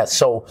into. Yeah,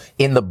 so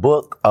in the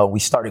book, we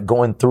started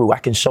going through, I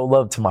can show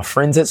love to my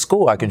friends at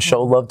school. I can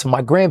show love to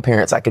my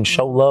grandparents. I can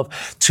show love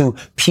to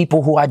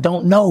people who I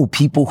don't know,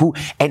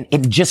 and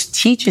it just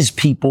teaches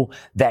people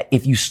that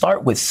if you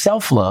start with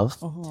self-love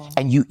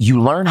and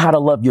you learn how to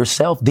love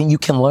yourself, then you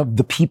can love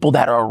the people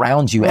that are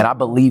around you. And I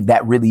believe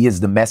that really is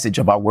the message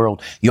of our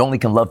world. You only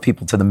can love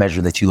people to the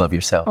measure that you love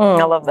yourself.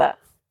 I love that.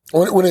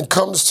 When it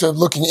comes to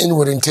looking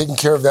inward and taking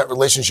care of that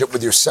relationship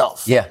with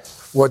yourself,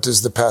 what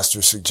does the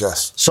pastor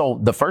suggest? So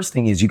the first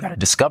thing is you got to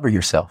discover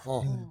yourself.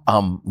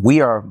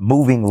 We are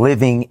moving,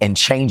 living, and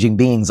changing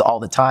beings all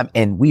the time.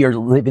 And we are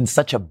living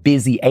such a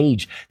busy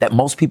age that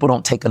most people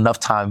don't take enough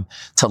time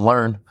to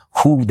learn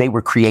who they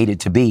were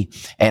created to be.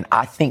 And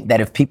I think that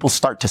if people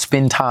start to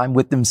spend time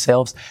with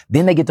themselves,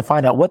 then they get to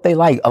find out what they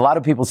like. A lot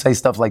of people say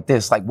stuff like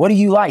this, like, what do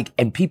you like?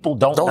 And people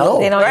don't know.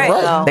 They don't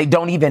know. They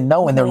don't even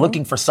know. And they're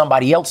looking for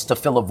somebody else to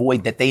fill a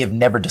void that they have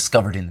never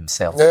discovered in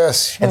themselves.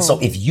 Yes. And so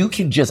if you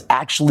can just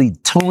actually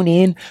tune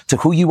in to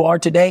who you are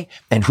today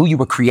and who you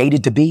were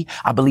created to be,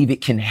 I believe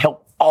it can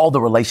help all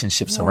the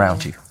relationships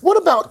around you. What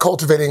about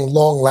cultivating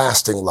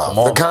long-lasting love?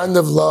 The kind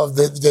of love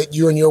that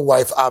you and your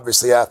wife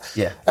obviously have.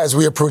 Yeah. As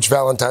we approach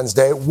Valentine's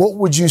Day, what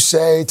would you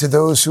say to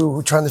those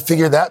who are trying to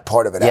figure that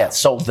part of it out? Yeah,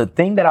 so the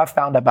thing that I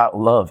found about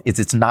love is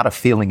it's not a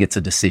feeling, it's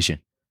a decision.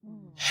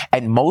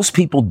 And most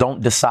people don't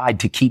decide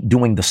to keep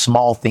doing the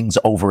small things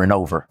over and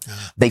over.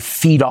 They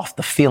feed off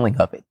the feeling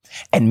of it.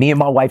 And me and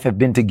my wife have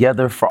been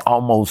together for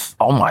almost,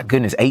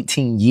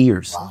 18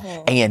 years.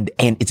 Wow. And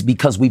it's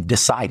because we've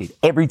decided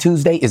every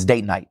Tuesday is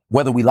date night.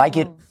 Whether we like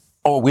it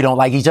or we don't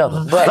like each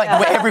other. Right.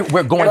 Like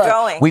we're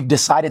going. We've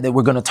decided that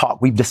we're going to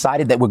talk. We've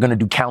decided that we're going to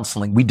do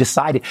counseling. We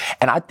decided,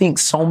 and I think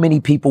so many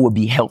people would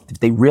be helped if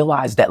they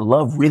realize that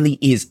love really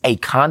is a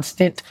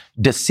constant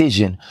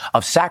decision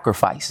of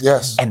sacrifice.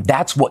 Yes. And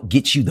that's what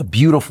gets you the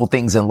beautiful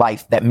things in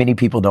life that many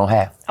people don't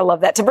have. I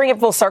love that. To bring it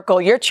full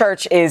circle, your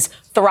church is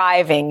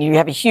thriving. You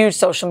have a huge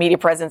social media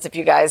presence if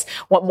you guys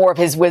want more of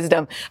his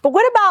wisdom. But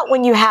what about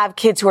when you have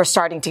kids who are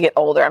starting to get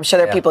older? I'm sure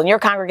there are people in your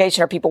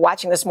congregation or people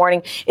watching this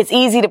morning. It's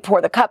easy to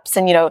pour the cups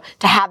and,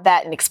 to have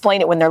that and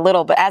explain it when they're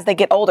little. But as they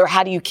get older,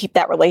 how do you keep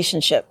that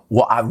relationship?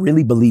 Well, I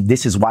really believe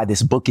this is why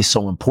this book is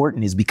so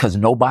important, is because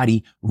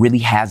nobody really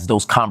has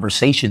those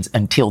conversations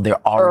until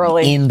they're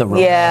already in the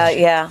relationship.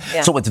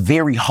 Yeah. So it's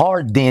very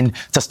hard then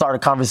to start a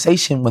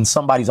conversation when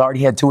somebody's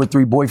already had 2 or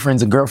 3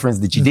 boyfriends and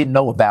girlfriends that you didn't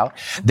know about.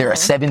 They're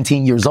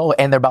 17 years old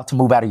and they're about to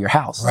move out of your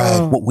house. Right.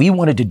 What we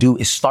wanted to do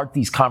is start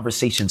these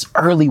conversations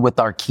early with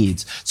our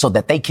kids so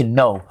that they can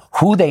know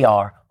who they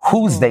are,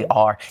 whose they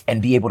are,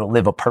 and be able to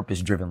live a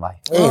purpose-driven life.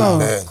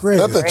 Amen.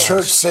 Let the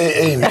church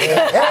say amen.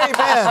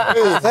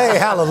 Amen. Say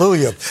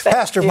hallelujah.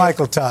 Pastor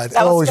Michael Todd,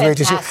 always great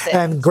to see you.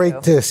 And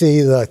great to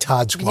see the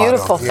Todd squad.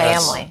 Beautiful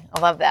family. I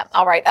love that.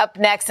 All right, up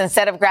next,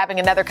 instead of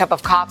grabbing another cup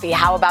of coffee,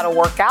 how about a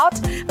workout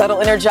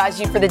that'll energize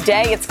you for the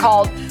day? It's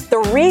called the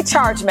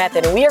Recharge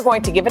Method, and we are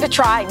going to give it a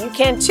try, and you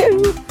can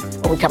too,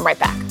 when we come right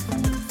back.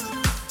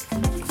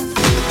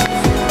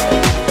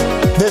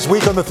 This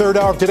week on the third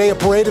hour of Today, a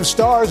parade of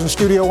stars in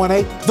Studio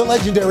 1A, the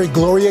legendary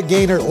Gloria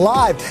Gaynor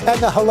live, and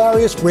the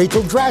hilarious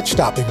Rachel Dratch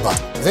stopping by.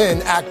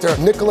 Then actor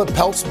Nicola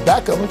Peltz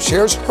Beckham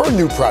shares her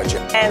new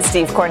project. And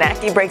Steve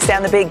Kornacki breaks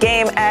down the big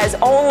game as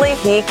only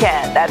he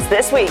can. That's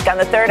this week on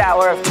the third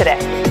hour of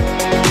Today.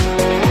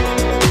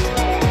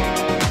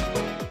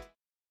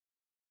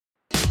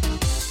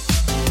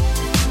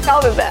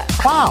 How was that?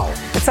 Wow.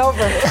 It's over.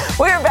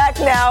 We're back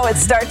now at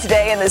Start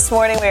Today, and this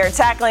morning we are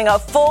tackling a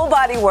full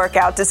body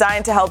workout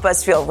designed to help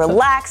us feel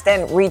relaxed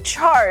and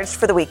recharged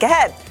for the week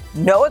ahead.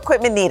 No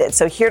equipment needed.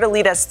 So here to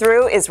lead us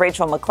through is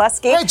Rachel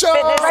McCluskey,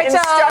 fitness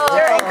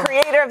instructor and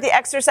creator of the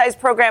exercise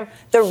program,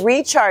 The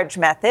Recharge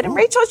Method. And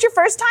Rachel, it's your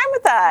first time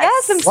with us.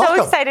 Yes, I'm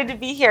so excited to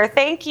be here.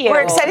 Thank you.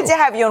 We're excited to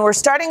have you, and we're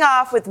starting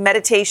off with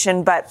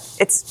meditation, but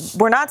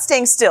we're not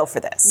staying still for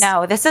this.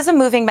 No, this is a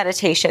moving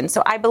meditation.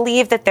 So I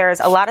believe that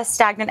there's a lot of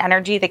stagnant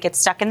energy that gets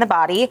stuck in the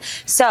body.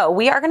 So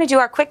we are going to do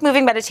our quick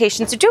moving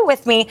meditation. So do it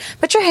with me.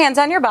 Put your hands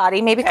on your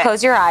body, maybe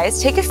close your eyes,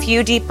 take a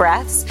few deep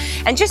breaths,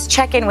 and just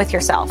check in with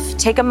yourself.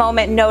 Take a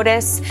moment,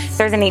 notice if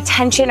there's any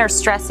tension or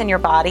stress in your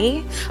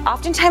body.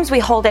 Oftentimes we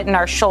hold it in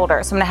our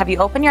shoulders. So I'm going to have you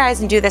open your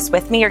eyes and do this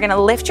with me. You're going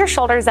to lift your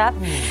shoulders up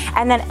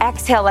and then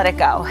exhale, let it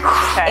go.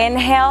 Okay.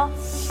 Inhale,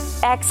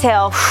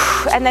 exhale,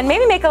 and then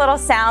maybe make a little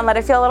sound, let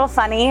it feel a little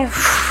funny.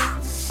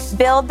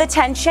 Build the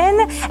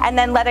tension and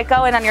then let it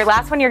go. And on your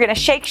last one, you're going to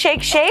shake,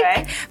 shake, shake.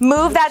 Okay.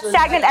 Move that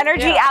stagnant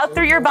energy out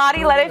through your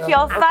body. Let it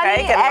feel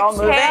funny.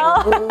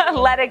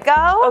 Exhale. Let it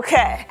go.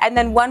 Okay. And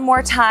then one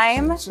more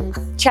time,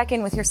 check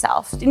in with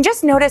yourself. And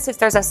just notice if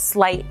there's a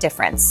slight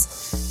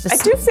difference. I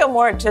do feel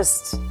more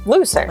just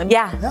looser.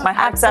 Yeah. My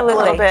heart's up a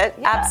little bit.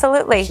 Yeah.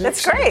 Absolutely.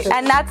 That's great.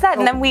 And that's that.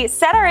 And then we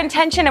set our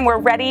intention and we're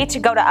ready to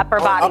go to upper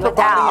body. Upper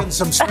body and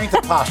some strength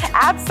and posture.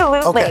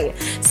 Absolutely. Okay.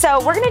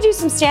 So we're going to do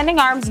some standing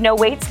arms, no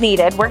weights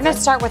needed. We're going to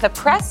start with a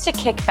press to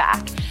kick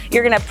back.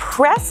 You're going to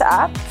press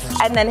up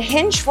and then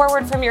hinge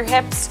forward from your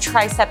hips,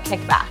 tricep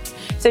kick back.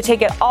 So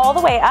take it all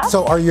the way up.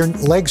 So are your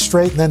legs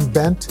straight and then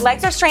bent?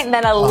 Legs are straight and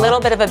then a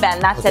little bit of a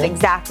bend. That's it,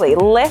 exactly.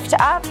 Lift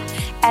up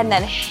and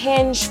then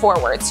hinge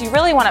forward. So you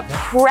really want to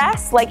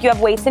press like you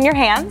have weights in your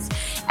hands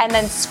and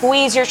then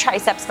squeeze your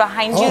triceps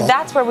behind you.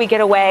 That's where we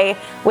get away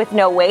with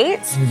no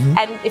weights.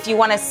 And if you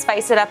want to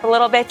spice it up a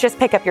little bit, just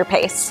pick up your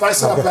pace.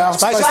 Spice it up, Val.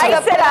 Spice it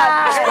up.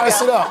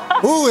 Spice it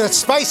up. Ooh, that's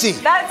spicy.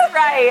 That's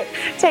right.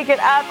 Take it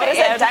up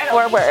and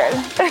forward.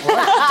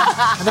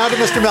 And now to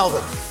Mr.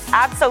 Melvin.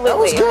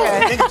 Absolutely.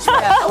 That was good.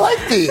 I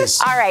like these.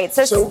 All right.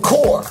 So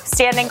core.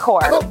 Standing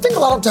core. I think a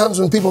lot of times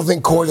when people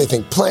think core, they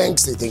think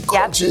planks, they think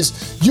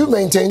crunches. You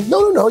maintain,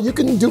 no, you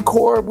can do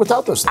core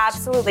without those things.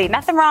 Absolutely.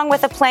 Nothing wrong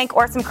with a plank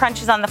or some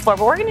crunches on the floor,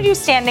 but we're going to do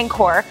standing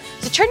core.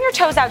 So turn your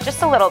toes out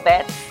just a little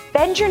bit.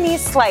 Bend your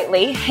knees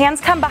slightly. Hands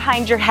come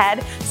behind your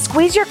head.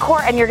 Squeeze your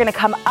core, and you're going to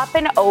come up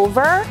and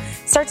over.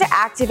 Start to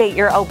activate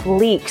your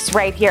obliques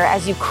right here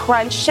as you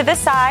crunch to the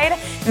side.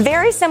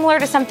 Very similar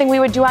to something we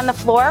would do on the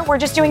floor. We're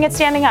just doing it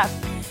standing up.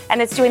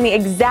 And it's doing the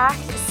exact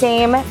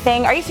same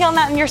thing. Are you feeling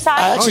that in your side?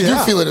 I actually do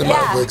feel it in my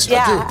obliques.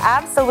 Yeah,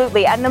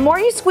 absolutely. And the more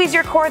you squeeze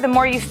your core, the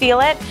more you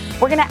feel it.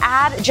 We're going to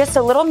add just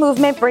a little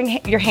movement.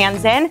 Bring your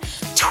hands in.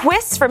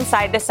 Twist from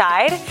side to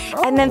side.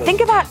 And then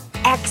think about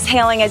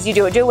exhaling as you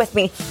do it. Do it with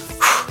me.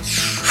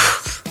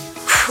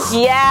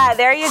 Yeah,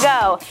 there you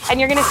go. And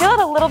you're going to feel it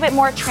a little bit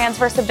more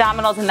transverse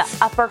abdominals in the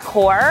upper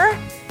core.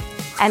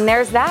 And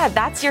there's that.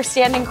 That's your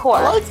standing core.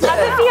 I like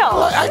that.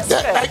 How's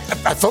it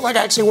feel? I felt like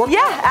I actually worked.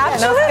 Yeah,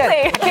 absolutely.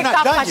 I kicked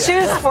off my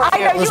shoes for you.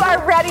 I know you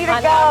are ready to go.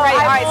 All right,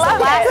 I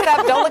so last it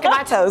up. Don't look at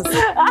my toes.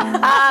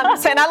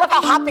 And I love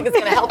how hopping is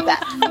going to help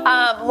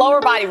that.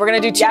 Lower body. We're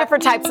going to do two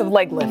different types of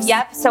leg lifts.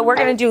 Yep. So we're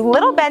going to do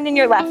little bend in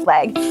your left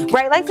leg.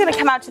 Right leg's going to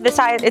come out to the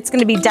side. It's going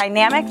to be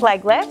dynamic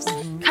leg lifts,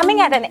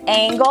 coming at an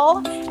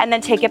angle, and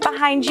then take it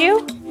behind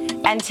you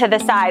and to the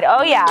side.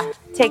 Oh yeah.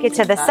 Take it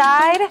to the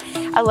side,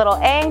 a little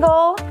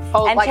angle,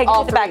 and like take it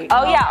to the back.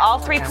 Oh yeah, all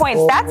 3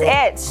 points. That's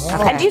it.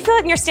 Okay. And do you feel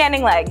it in your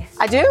standing leg?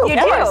 I do. You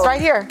do. It's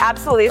right here.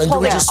 Absolutely. Let's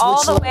hold it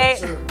all the way.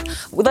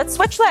 Let's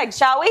switch legs,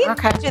 shall we?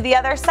 Okay. To the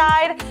other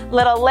side.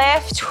 Little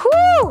lift.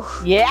 Whoo!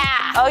 Yeah.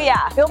 Oh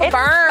yeah. Feel the it's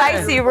burn.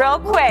 spicy real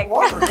quick.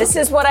 This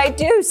is what I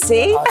do,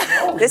 see?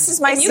 This is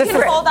my And you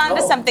secret. can hold on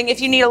to something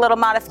if you need a little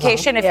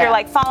modification. If Yeah. you're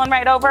like falling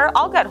right over,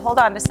 all good. Hold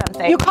on to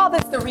something. You call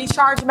this the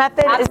recharge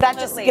method? Is that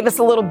just Absolutely. give us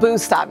a little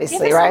boost, obviously,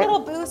 Give us right? a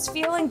little boost,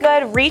 feeling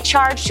good,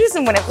 recharge.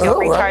 Susan wouldn't feel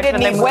recharged. We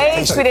didn't need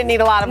weights. We didn't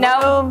need a lot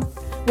of room.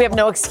 We have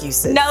no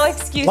excuses. No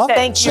excuses. Well,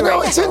 Thank you,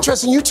 It's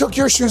interesting. You took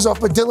your shoes off,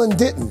 but Dylan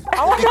didn't.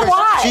 I wonder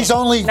why. She's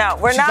only No,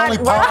 we're she's not- only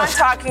we're not polished-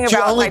 talking She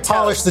about only my toes.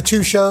 polished the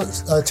two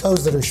toes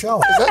that are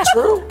showing. Is that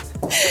true?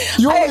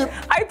 You only,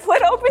 I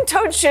put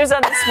open-toed shoes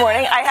on this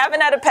morning. I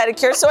haven't had a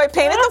pedicure, so I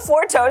painted the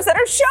 4 toes that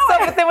are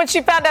showing. But then when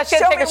she found out she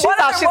had to take her shoes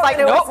off, she's like,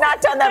 who nope. has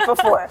not done that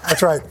before.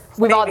 That's right.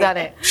 We've all done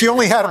it. She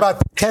only had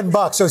about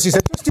 $10, so she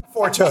said, just do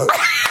 4 toes. No,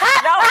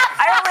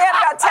 I only had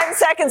about 10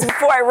 seconds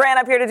before I ran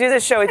up here to do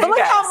this show with But you look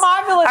guys. how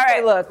marvelous All right.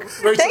 they look.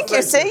 Thank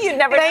you. See, you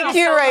never. Thank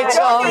you, know.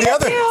 Rachel.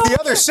 The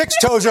other 6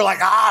 toes are like,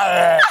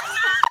 That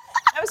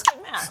was good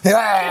math.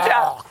 yeah. Good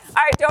job.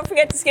 All right, don't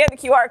forget to scan the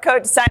QR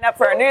code to sign up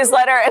for our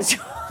newsletter and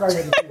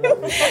join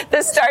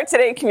the Start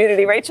Today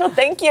community. Rachel,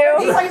 thank you.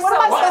 What am I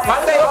supposed to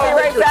say? We'll be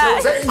right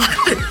back.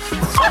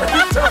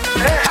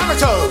 Hammer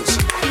toes.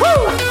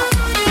 Woo!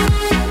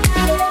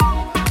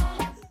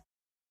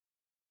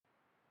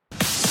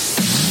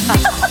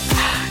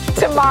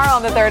 Tomorrow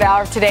on the third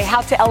hour of Today,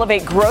 how to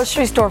elevate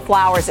grocery store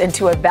flowers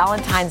into a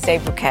Valentine's Day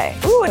bouquet.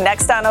 Ooh,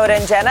 next on Oda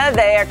and Jenna,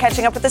 they are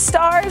catching up with the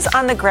stars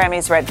on the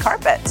Grammys red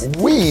carpet.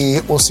 we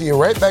will see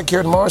you right back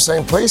here tomorrow,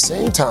 same place,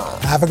 same time.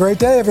 Have a great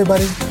day,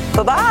 everybody.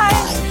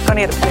 Bye-bye. Don't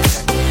need a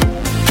picture.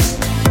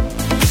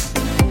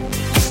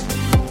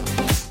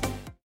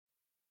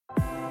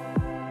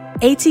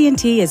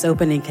 AT&T is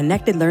opening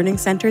connected learning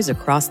centers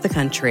across the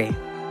country,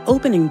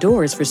 opening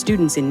doors for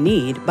students in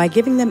need by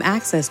giving them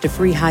access to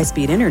free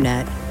high-speed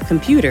internet,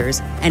 computers,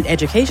 and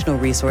educational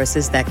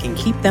resources that can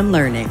keep them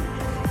learning.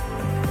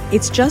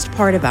 It's just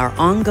part of our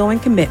ongoing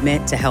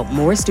commitment to help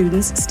more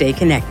students stay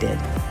connected.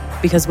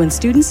 Because when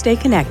students stay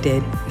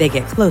connected, they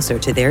get closer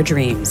to their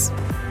dreams.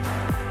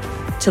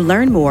 To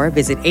learn more,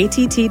 visit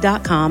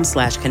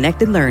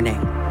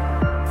att.com/connectedlearning.